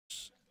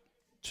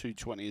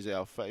220 is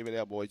our favourite.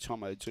 Our boy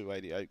Tomo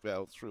 280,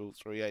 Oakvale Thrill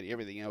 380.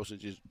 Everything else has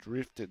just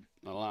drifted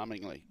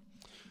alarmingly.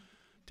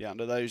 Down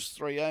to those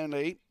three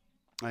only.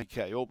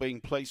 Okay, all being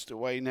placed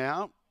away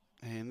now.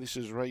 And this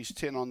is race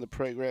 10 on the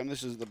program.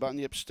 This is the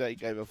Bunyip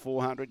Stake over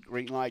 400.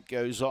 Green light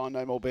goes on.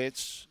 No more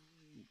bets.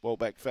 Ball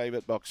back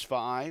favourite, box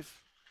 5.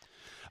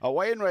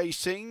 Away in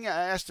racing,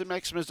 Aston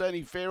Maximus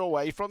only fair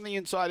away. From the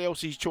inside,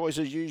 Elsie's Choice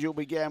as usual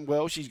began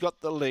well. She's got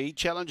the lead.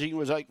 Challenging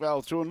was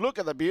Oakvale Thrill. And look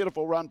at the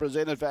beautiful run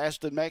presented for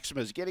Aston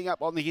Maximus. Getting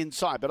up on the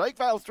inside. But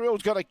Oakvale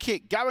Thrill's got a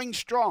kick. Going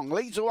strong.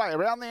 Leads away.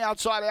 Around the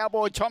outside, our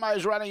boy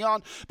Tomo's running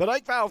on. But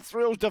Oakvale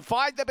Thrill's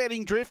defied the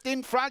betting drift.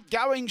 In front,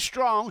 going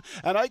strong.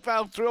 And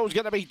Oakvale Thrill's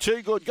going to be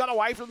too good. Got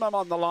away from them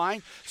on the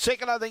line.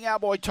 Second, I think our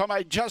boy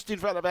Tomo just in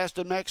front of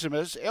Aston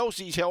Maximus.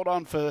 Elsie's held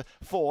on for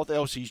fourth.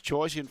 Elsie's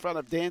Choice in front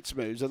of Dance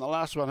Moves. And the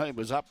last one home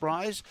was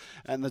Uprise,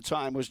 and the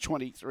time was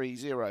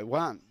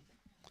 23:01.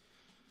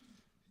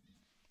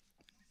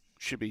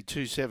 Should be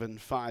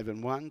 275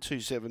 and 1.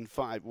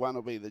 2751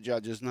 will be the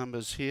judges'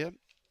 numbers here.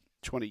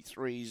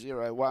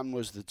 23:01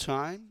 was the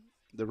time.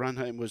 The run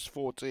home was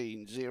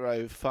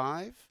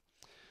 14:05.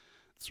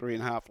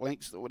 3.5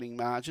 lengths the winning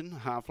margin.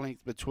 Half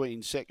length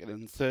between second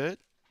and third.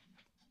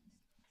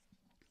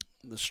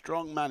 The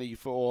strong money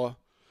for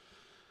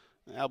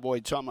our boy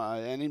Tomo,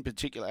 and in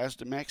particular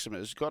Aston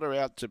Maximus, got her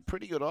out to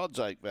pretty good odds,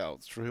 Oakvale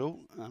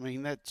Thrill. I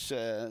mean, that's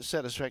a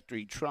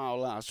satisfactory trial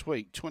last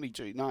week,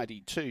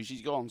 22.92.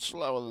 She's gone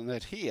slower than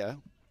that here,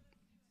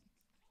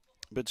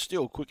 but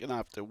still quick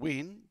enough to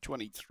win.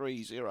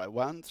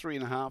 23:01,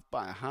 3.5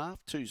 by a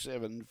half,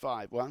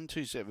 2751,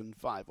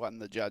 2751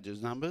 the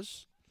judges'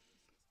 numbers.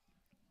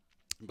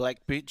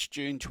 Black Bitch,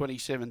 June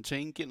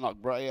 2017, Kinloch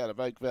Bray out of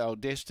Oakvale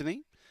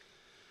Destiny.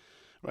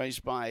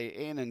 Raced by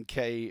N and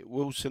K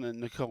Wilson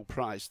and Nicole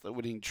Price, the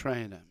winning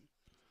trainer.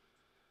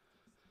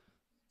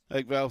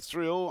 Oakvale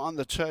Thrill on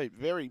the tote,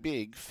 very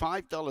big,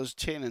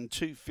 $5.10 and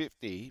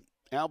 $2.50.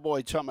 Our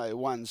boy Tomo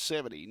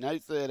 170. No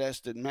third,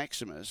 Aston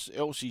Maximus.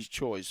 Elsie's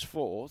Choice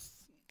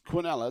fourth.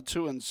 Quinella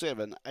 2 and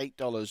 7,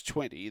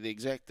 $8.20. The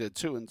Exacta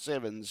 2 and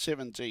 7,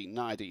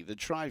 $17.90. The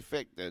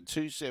Trifecta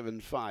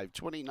 275,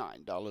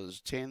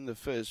 $29.10. The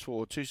first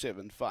four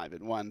 275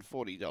 and 1,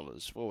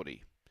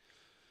 $40.40.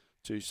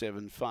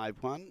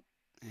 2751,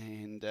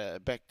 and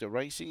back to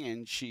racing,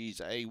 and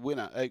she's a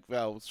winner,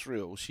 Oakvale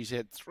Thrill. She's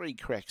had 3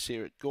 cracks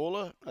here at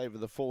Gawler over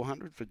the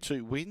 400 for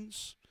 2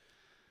 wins,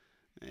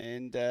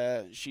 and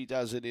she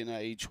does it in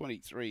a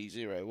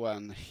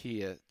 23:01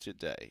 here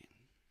today.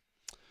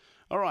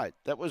 All right,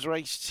 that was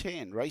race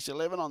 10. Race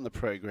 11 on the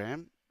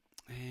program,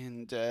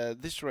 and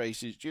this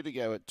race is due to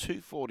go at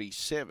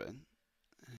 2:47.